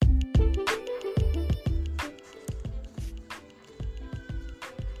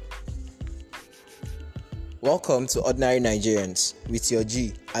Welcome to Ordinary Nigerians with your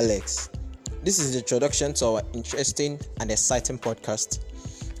G, Alex. This is the introduction to our interesting and exciting podcast.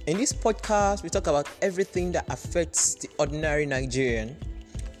 In this podcast, we talk about everything that affects the ordinary Nigerian,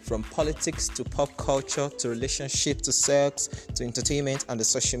 from politics to pop culture to relationship to sex to entertainment and the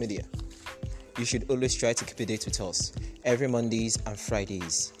social media. You should always try to keep a date with us every Mondays and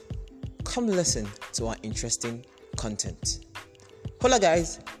Fridays. Come listen to our interesting content. Hola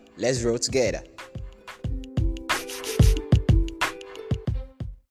guys, let's roll together.